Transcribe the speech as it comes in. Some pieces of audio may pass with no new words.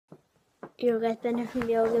Your guys been here from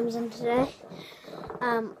Video Games, and today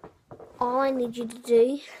all I need you to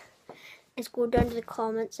do is go down to the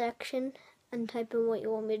comment section and type in what you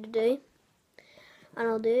want me to do, and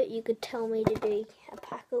I'll do it. You could tell me to do a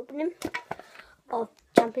pack opening of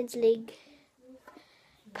Champions League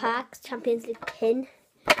packs, Champions League tin,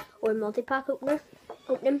 or multi-pack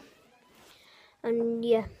opening, and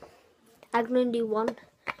yeah, I'm going to do one.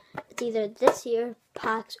 It's either this year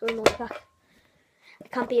packs or multi-pack.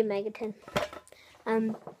 It can't be a mega tin.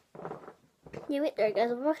 Yeah, wait there, guys.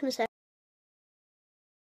 I'll be back in a sec.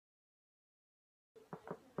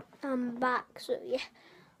 I'm back. So yeah,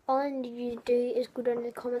 all I need you to do is go down to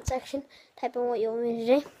the comment section, type in what you want me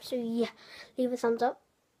to do. So yeah, leave a thumbs up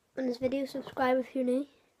on this video, subscribe if you're new,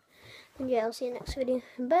 and yeah, I'll see you next video.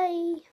 Bye.